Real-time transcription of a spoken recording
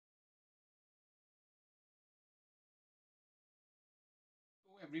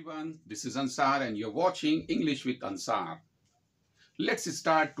everyone, this is Ansar and you're watching English with Ansar. Let's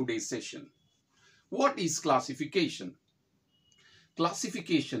start today's session. What is classification?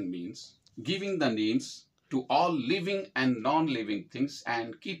 Classification means giving the names to all living and non-living things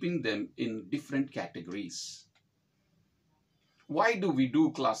and keeping them in different categories. Why do we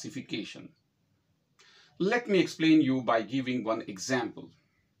do classification? Let me explain you by giving one example.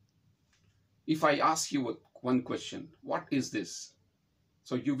 If I ask you one question, what is this?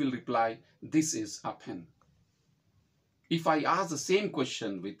 So you will reply, this is a pen. If I ask the same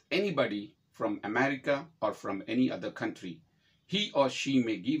question with anybody from America or from any other country, he or she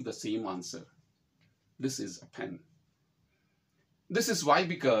may give the same answer. This is a pen. This is why,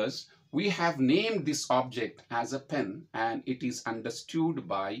 because we have named this object as a pen and it is understood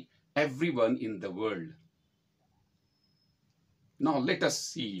by everyone in the world. Now let us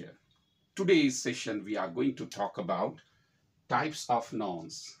see here. Today's session we are going to talk about types of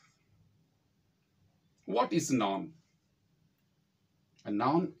nouns. What is noun? A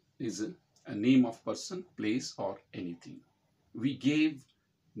noun is a name of person, place or anything. We gave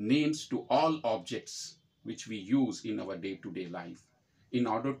names to all objects which we use in our day-to-day life in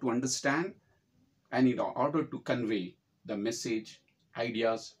order to understand and in order to convey the message,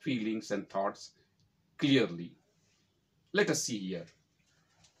 ideas, feelings and thoughts clearly. Let us see here.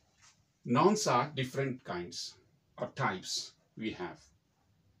 Nouns are different kinds or types we have.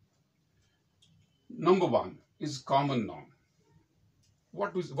 Number one is common noun.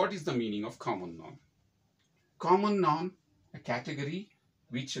 What is the meaning of common noun? Common noun, a category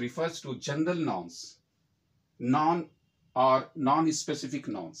which refers to general nouns, non or non-specific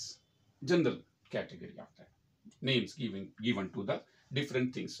nouns, general category of that. Names given to the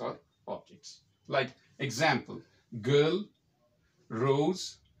different things or objects. Like example, girl,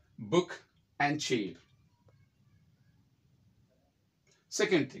 rose, book and chair.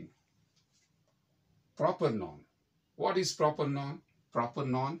 Second thing, proper noun. What is proper noun? Proper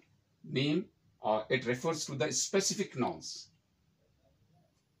noun, name, or it refers to the specific nouns.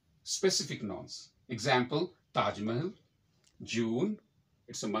 Specific nouns. Example, Taj Mahal, June,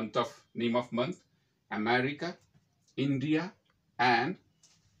 it's a month of, name of month, America, India, and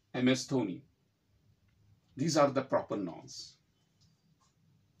MS Dhoni. These are the proper nouns.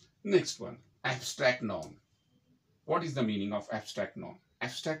 Next one, abstract noun. What is the meaning of abstract noun?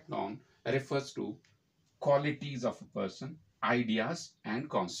 Abstract noun refers to qualities of a person, ideas and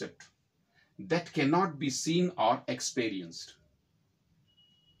concept that cannot be seen or experienced.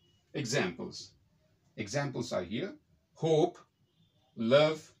 Examples. Examples are here. Hope,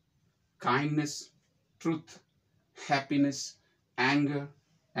 love, kindness, truth, happiness, anger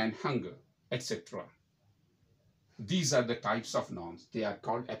and hunger, etc. These are the types of nouns. They are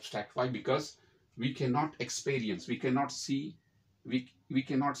called abstract. Why? Because we cannot experience, we cannot see, we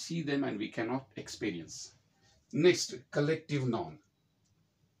cannot see them and we cannot experience. Next, collective noun.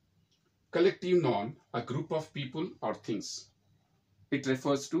 Collective noun, a group of people or things. It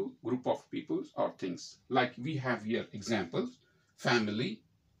refers to group of people or things. Like we have here examples, family,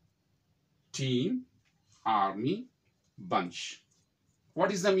 team, army, bunch.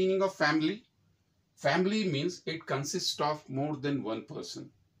 What is the meaning of family? Family means it consists of more than one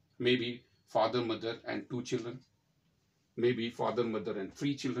person. Maybe father, mother and 2 children. Maybe father, mother and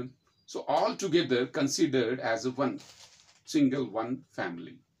 3 children. So all together considered as a one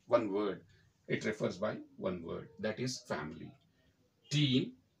family. One word. It refers by one word. That is family.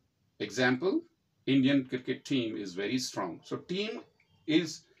 Team. Example, Indian cricket team is very strong. So team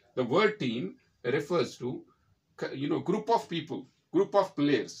is, the word team refers to, group of people, group of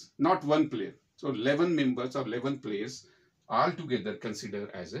players, not one player. So 11 members or 11 players all together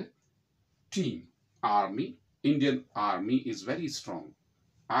considered as a team. Army, Indian army is very strong.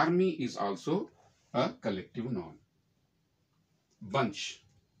 Army is also a collective noun. Bunch,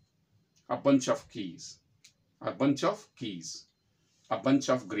 a bunch of keys, a bunch of keys, a bunch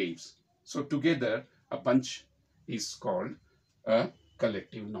of grapes. So together a bunch is called a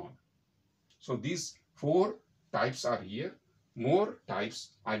collective noun. So these 4 types are here. More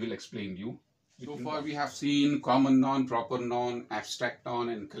types I will explain you. So far we have seen common noun, proper noun, abstract noun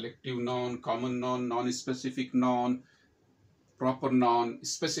and collective noun, common noun, non-specific noun, proper noun,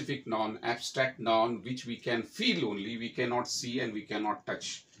 specific noun, abstract noun, which we can feel only, we cannot see and we cannot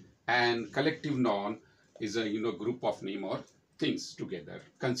touch. And collective noun is a group of name or things together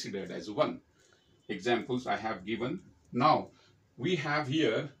considered as one. Examples I have given. Now we have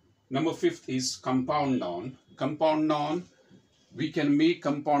here number 5th is compound noun. Compound noun, we can make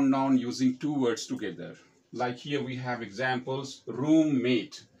compound noun using 2 words together. Like here we have examples,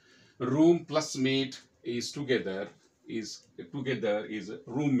 roommate. Room plus mate is together is together is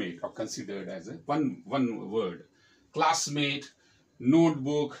roommate or considered as a one word. Classmate,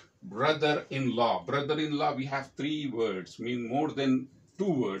 notebook, brother-in-law. Brother-in-law, we have three words, mean more than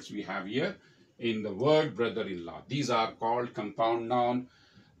two words we have here in the word brother-in-law. These are called compound noun.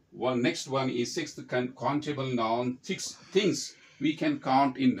 Next one is sixth countable noun. Six things we can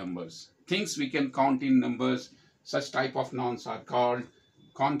count in numbers. Things we can count in numbers. Such type of nouns are called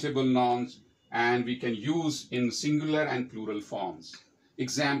countable nouns, and we can use in singular and plural forms.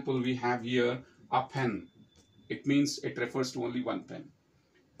 Example we have here, a pen. It means it refers to only one pen.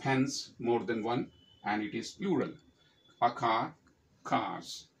 Pens, more than one, and it is plural. A car,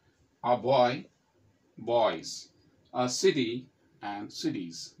 cars. A boy, boys. A city, and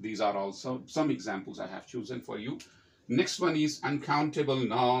cities. These are also some examples I have chosen for you. Next one is uncountable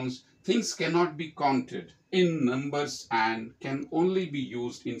nouns. Things cannot be counted in numbers and can only be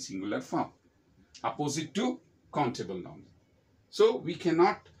used in singular form. Opposite to countable nouns. So we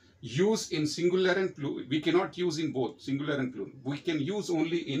cannot use in singular and plural. We cannot use in both singular and plural. We can use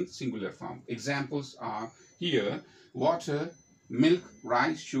only in singular form. Examples are here: water, milk,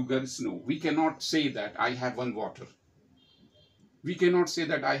 rice, sugar, snow. We cannot say that I have one water. We cannot say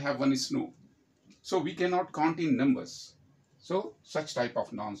that I have one snow. So we cannot count in numbers. So such type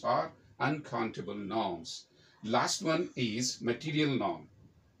of nouns are uncountable nouns. Last one is material noun.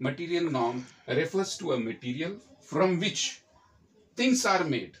 Material noun refers to a material from which things are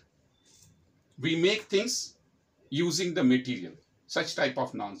made. We make things using the material. Such type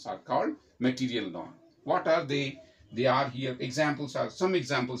of nouns are called material noun. What are they? They are here. Examples are, some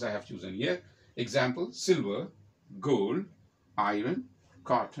examples I have chosen here. Example: silver, gold, iron,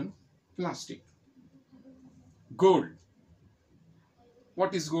 cotton, plastic. Gold.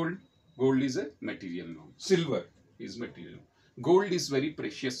 What is gold? Gold is a material noun. Silver is material. Gold is very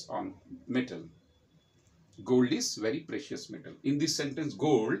precious on metal. Gold is very precious metal. In this sentence,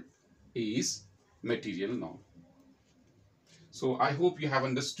 gold is material noun. So I hope you have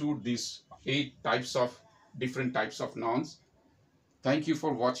understood these 8 different types of nouns. Thank you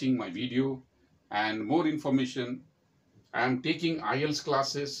for watching my video, and more information. I am taking IELTS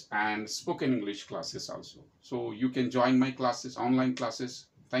classes and spoken English classes also. So you can join my classes, online classes.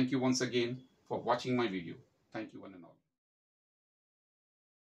 Thank you once again for watching my video. Thank you one and all.